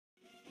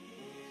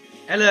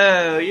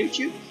Hello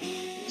YouTube!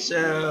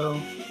 So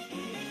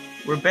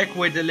we're back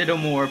with a little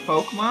more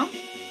Pokemon.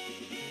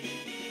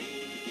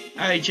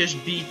 I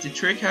just beat the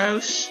trick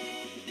house.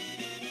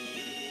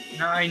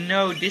 Now I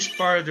know this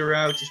part of the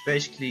route is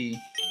basically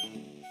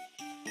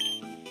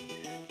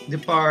the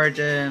part,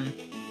 to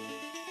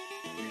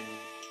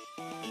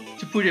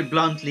put it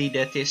bluntly,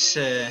 that is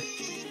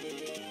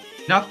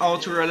not all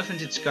too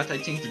relevant. It's got, I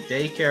think, the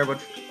daycare, but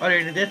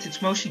other than that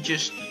it's mostly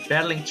just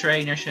battling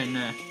trainers and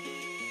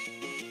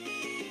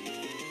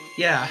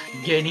yeah,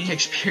 gaining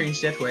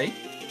experience that way.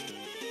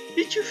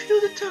 Did you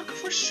feel the tug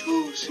of our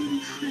souls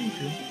in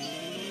freedom?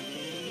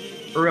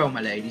 Well,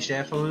 my ladies, they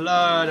have a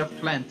lot of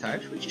plant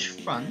types, which is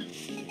fun,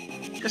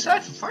 because I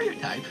have a fire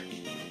type.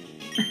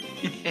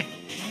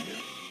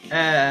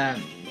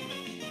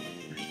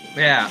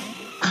 Yeah,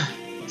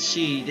 let's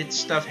see, did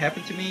stuff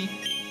happen to me?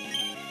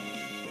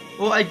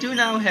 Well, I do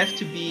now have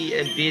to be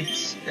a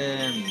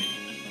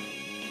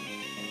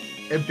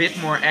bit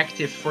more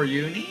active for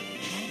uni,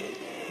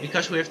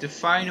 because we have the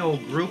final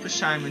group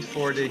assignment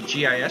for the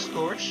GIS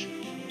course.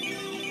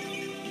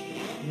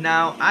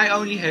 Now, I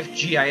only have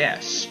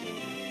GIS.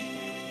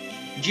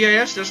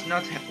 GIS does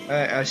not have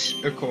as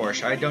a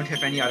course. I don't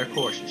have any other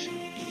courses.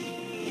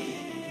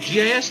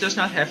 GIS does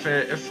not have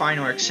a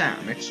final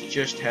exam. It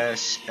just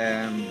has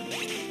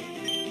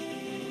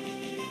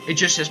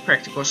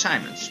practical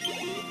assignments.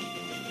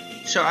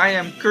 So I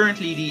am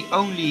currently the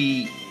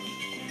only,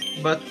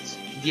 but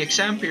the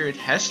exam period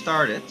has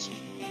started,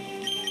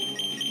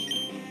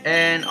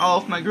 and all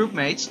of my group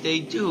mates, they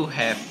do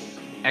have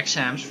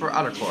exams for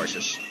other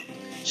courses.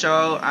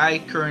 So I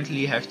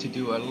currently have to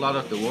do a lot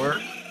of the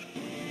work.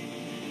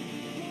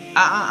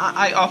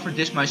 I offered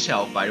this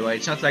myself, by the way.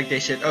 It's not like they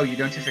said, oh, you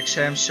don't have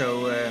exams,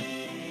 so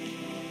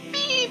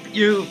beep,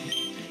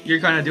 you're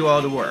gonna do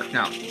all the work.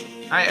 No,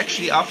 I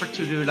actually offered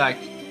to do like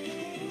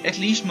at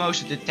least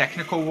most of the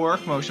technical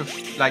work, most of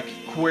like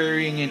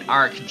querying in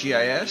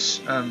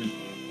ArcGIS,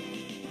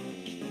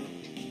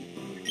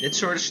 that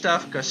sort of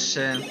stuff, because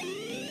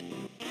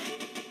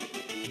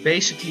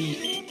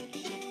basically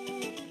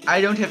I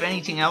don't have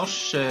anything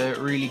else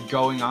really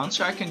going on,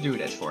 so I can do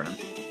that for them.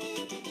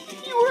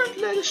 You weren't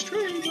led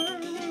astray by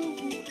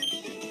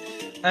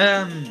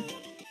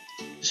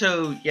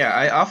so yeah,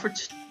 I offered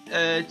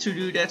to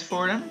do that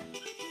for them.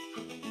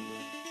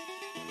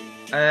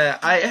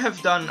 I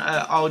have done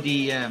all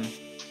the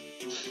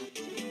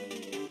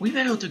we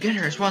battle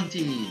together as one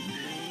team.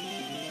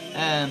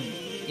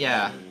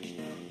 Yeah.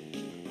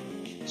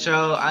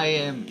 So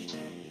I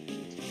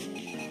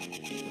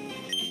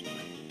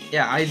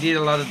yeah, I did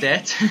a lot of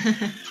that.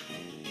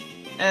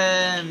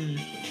 And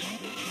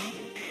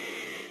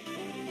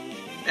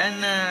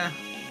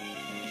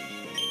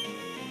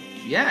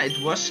yeah,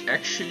 it was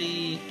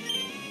actually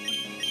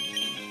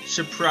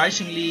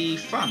surprisingly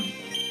fun.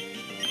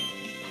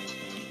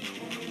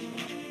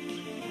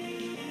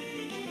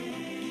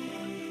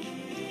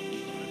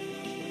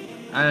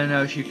 I don't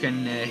know if you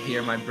can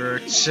hear my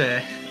birds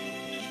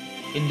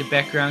in the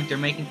background. They're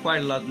making quite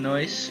a lot of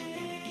noise.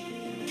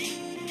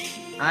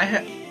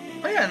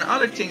 Oh yeah,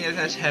 another thing that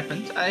has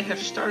happened, I have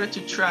started to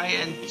try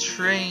and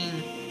train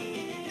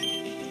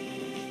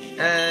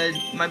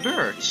my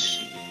birds,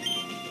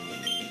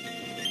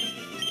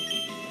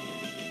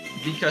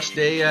 because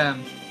they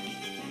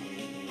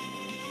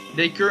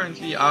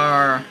currently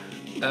are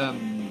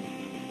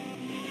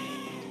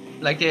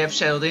like, they have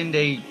settled in,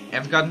 they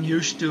have gotten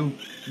used to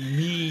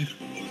me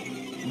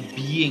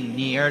being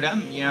near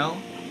them, you know,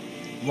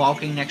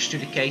 walking next to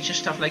the cage and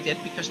stuff like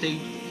that, because they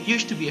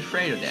used to be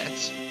afraid of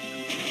that.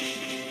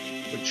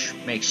 Which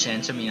makes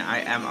sense. I mean,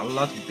 I am a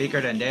lot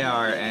bigger than they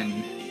are,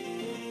 and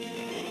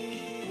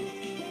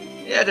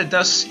yeah, that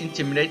does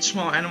intimidate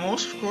small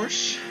animals, of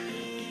course.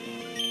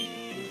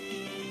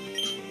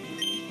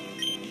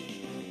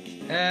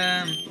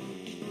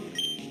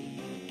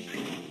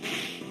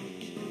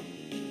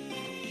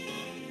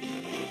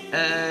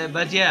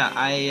 But yeah,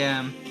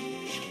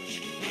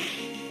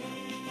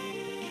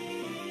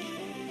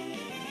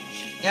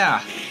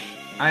 yeah,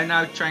 I'm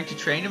now trying to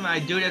train them. I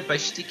do that by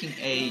sticking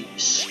a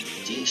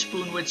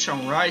teaspoon with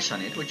some rice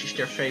on it, which is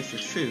their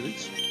favorite food,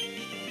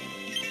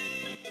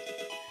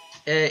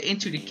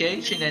 into the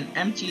cage, and then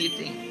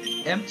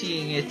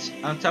emptying it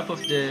on top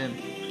of the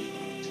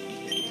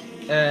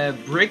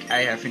brick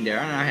I have in there.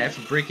 And I have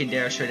a brick in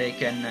there so they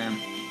can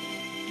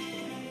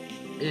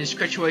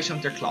scratch away some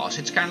of their claws.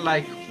 It's kind of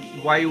like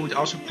why you would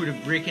also put a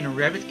brick in a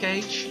rabbit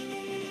cage.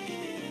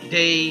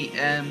 They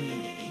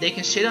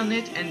can sit on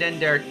it, and then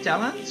their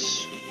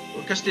talons,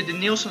 because the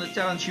nails on the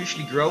talons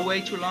usually grow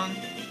way too long,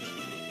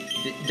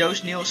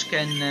 those nails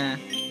can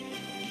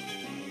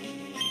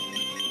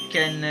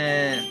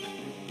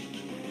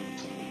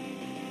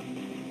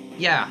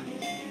yeah,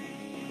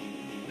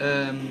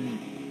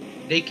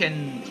 they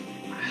can,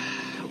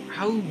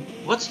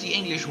 what's the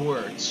English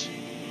words?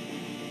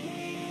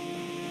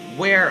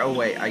 Wear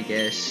away, I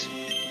guess.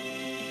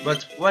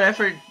 But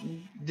whatever,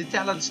 the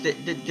talons, the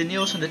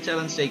nails on the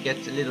talons, they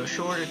get a little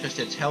shorter because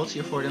that's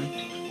healthier for them.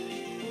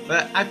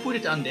 But I put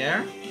it on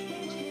there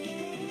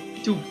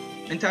to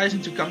entice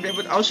them to come there,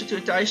 but also to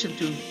entice them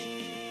to,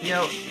 you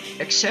know,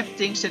 accept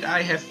things that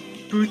I have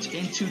put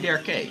into their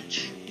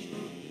cage.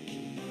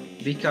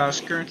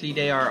 Because currently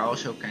they are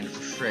also kind of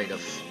afraid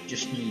of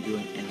just me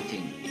doing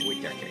anything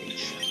with their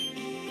cage.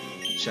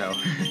 So,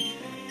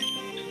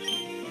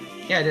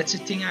 yeah, that's a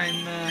thing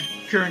I'm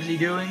currently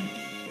doing.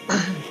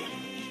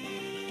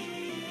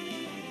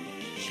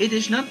 It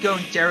is not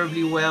going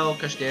terribly well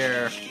because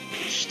they're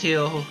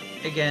still,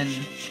 again,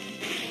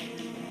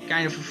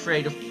 kind of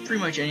afraid of pretty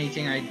much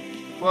anything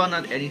well,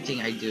 not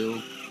anything I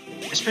do.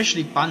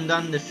 Especially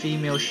Pandan, the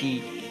female,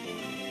 she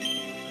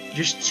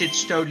just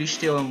sits totally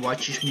still and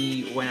watches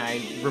me when I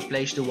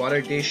replace the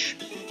water dish.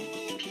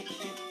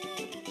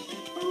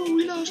 Oh,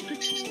 we lost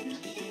Big Sister.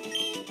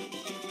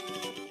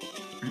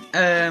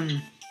 Oh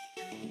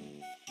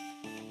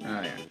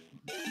yeah,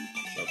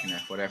 broken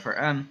F, whatever.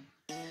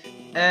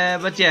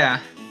 But yeah.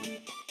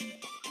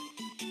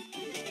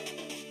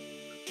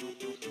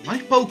 My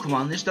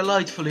Pokémon is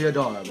delightfully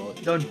adorable.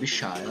 Don't be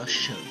shy, I'll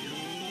show you.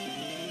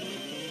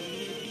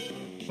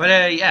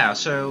 But yeah,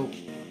 so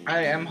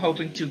I am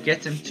hoping to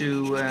get them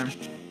to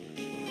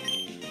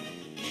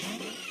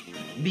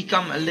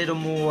become a little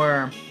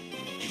more,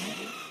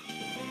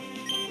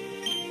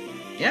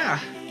 yeah,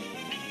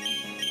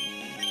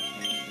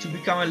 to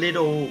become a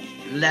little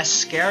less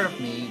scared of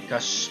me,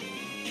 because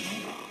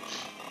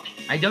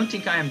I don't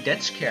think I am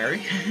that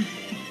scary.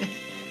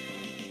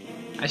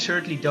 I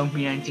certainly don't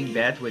mean anything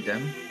bad with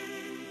them.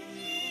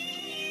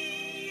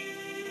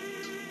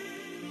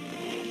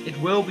 It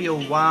will be a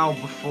while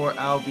before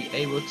I'll be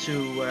able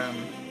to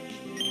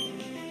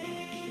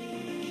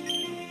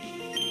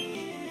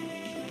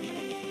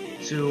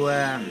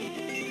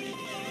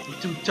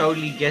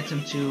totally get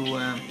them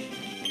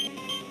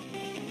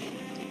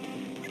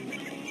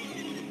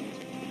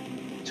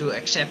to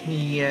accept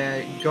me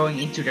going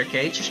into their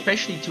cage,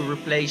 especially to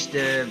replace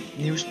the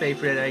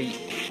newspaper that I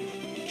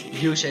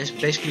use as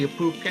basically a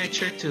poop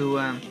catcher, to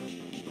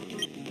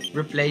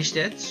replace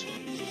that,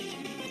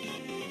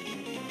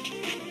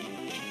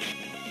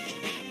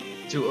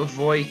 to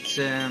avoid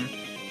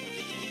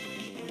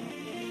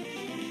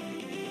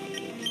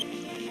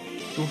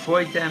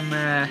them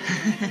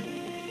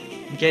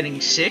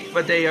getting sick.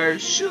 But they are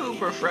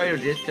super afraid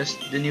of it because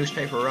the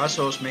newspaper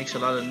rustles, makes a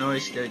lot of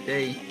noise, that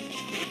they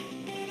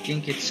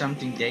think it's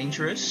something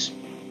dangerous.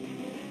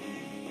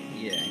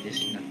 Yeah,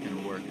 this is not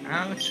gonna work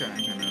out, so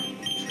I'm gonna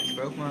switch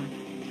Pokemon.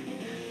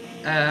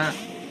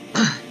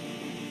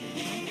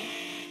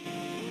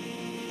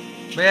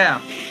 But yeah,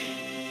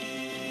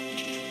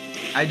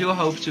 I do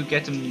hope to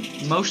get them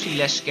mostly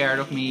less scared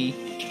of me,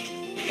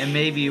 and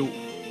maybe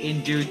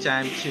in due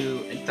time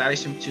to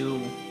entice them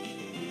to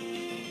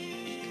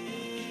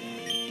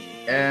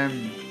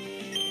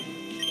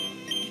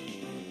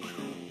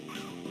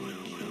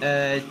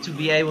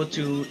be able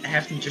to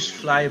have them just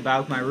fly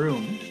about my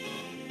room.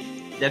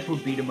 That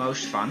would be the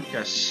most fun,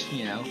 because,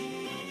 you know,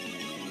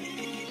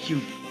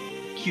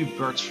 cute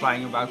birds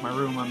flying about my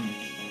room. I'm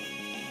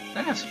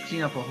gonna have to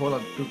clean up a whole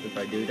lot of poop if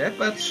I do that,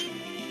 but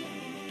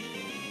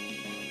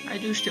I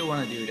do still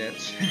want to do that.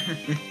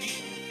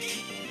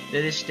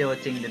 That is still a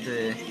thing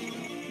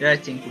that I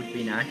think would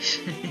be nice.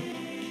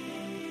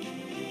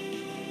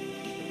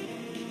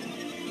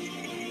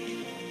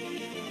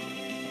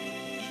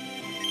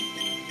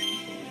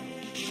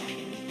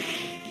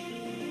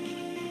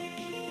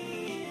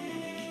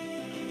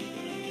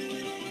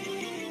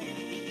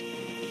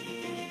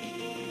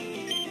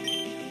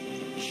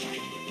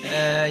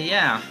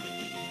 Yeah.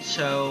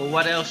 So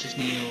what else is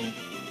new?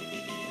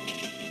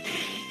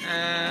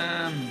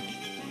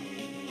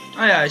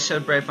 Oh yeah, I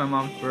celebrate my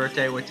mom's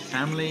birthday with the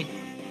family.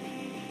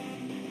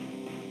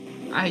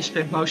 I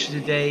spent most of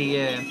the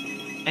day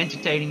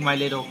entertaining my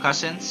little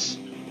cousins,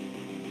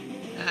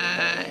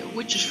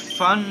 which is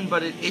fun,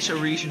 but it is a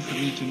reason for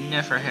me to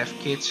never have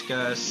kids,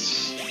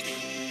 because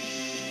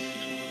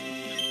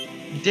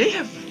they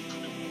have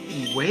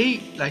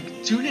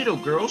two little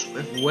girls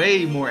with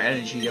way more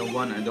energy than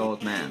one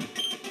adult man.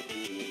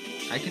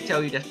 I can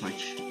tell you that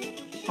much.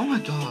 Oh my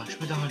gosh,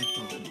 my darling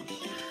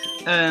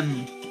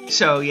Pokemon.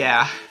 So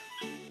yeah,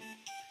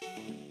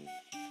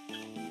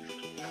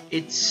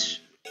 it's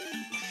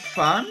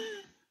fun,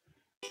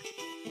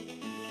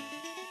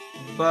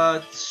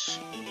 but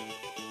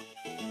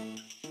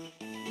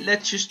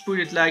let's just put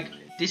it like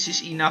this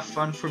is enough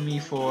fun for me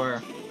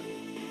for.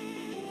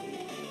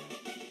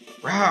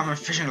 My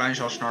fishing line is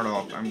all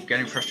snarled up. I'm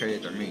getting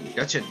frustrated at me.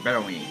 That's it,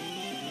 better me.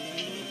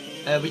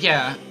 But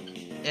yeah,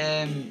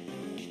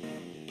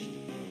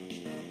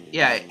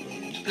 yeah,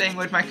 playing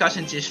with my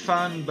cousins is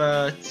fun,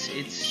 but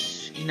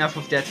it's enough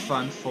of that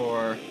fun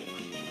for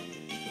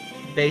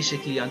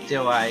basically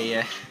until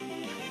I,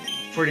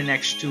 for the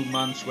next 2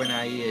 months when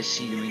I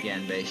see them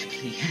again,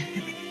 basically.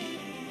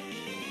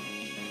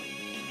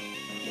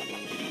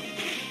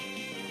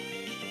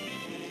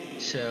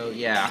 So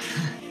yeah.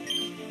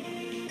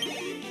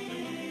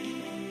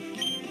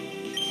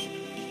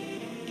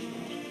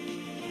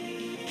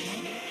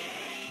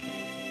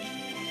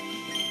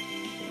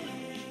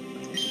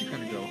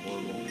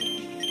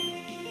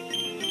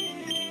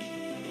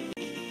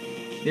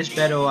 This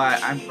battle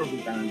I'm probably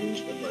gonna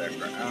lose, but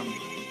whatever.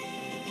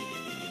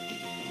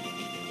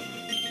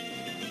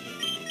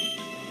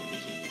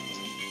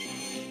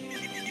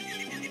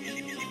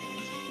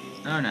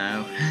 Oh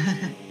no.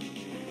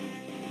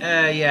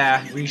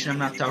 Yeah, reason I'm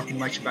not talking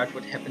much about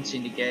what happens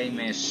in the game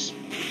is...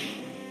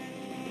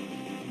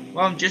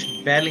 Well, I'm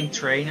just battling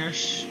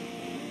trainers.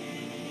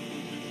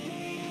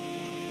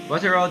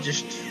 But they're all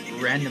just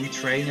random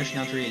trainers,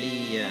 not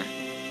really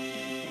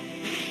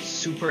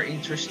super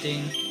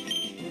interesting.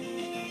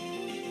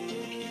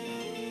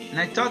 And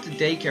I thought the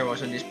daycare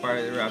was on this part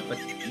of the route, but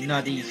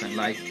not even,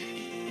 like...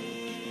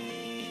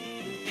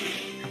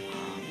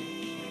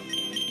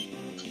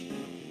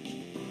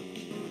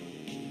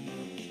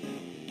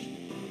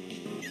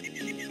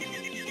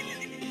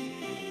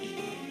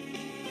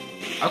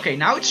 Okay,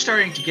 now it's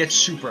starting to get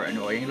super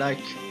annoying, like...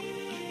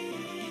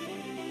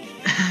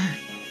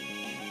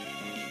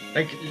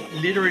 like,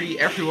 literally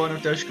every one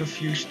of those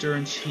confused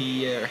turns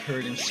he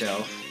hurt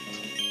himself.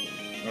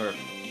 Or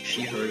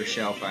she hurt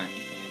herself,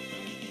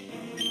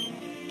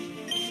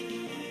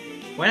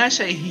 When I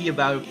say he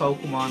about a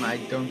Pokemon, I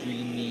don't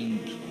really mean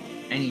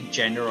any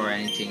gender or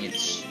anything,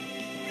 it's...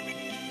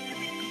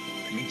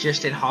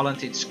 Just in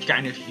Holland it's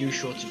kind of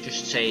usual to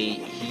just say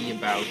he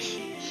about...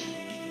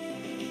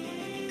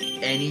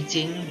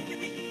 anything,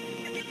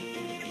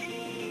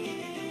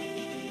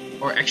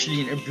 or actually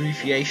an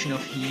abbreviation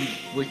of he,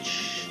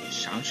 which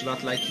sounds a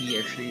lot like he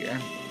actually,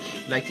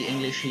 like the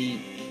English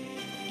he.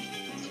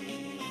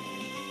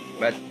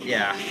 But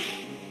yeah,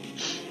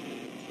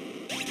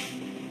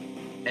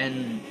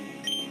 and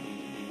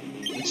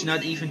it's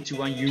not even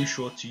too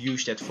unusual to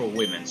use that for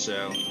women.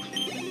 So,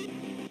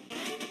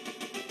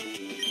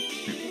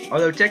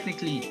 although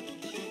technically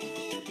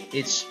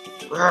it's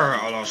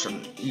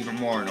I'm even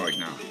more annoyed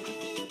now.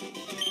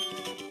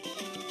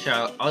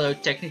 So, although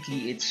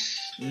technically it's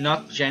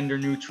not gender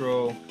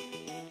neutral,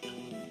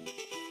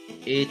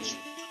 it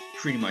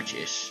pretty much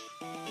is.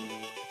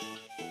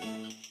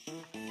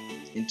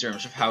 In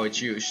terms of how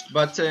it's used.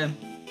 But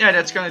yeah,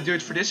 that's gonna do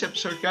it for this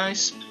episode,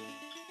 guys.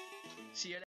 See you later.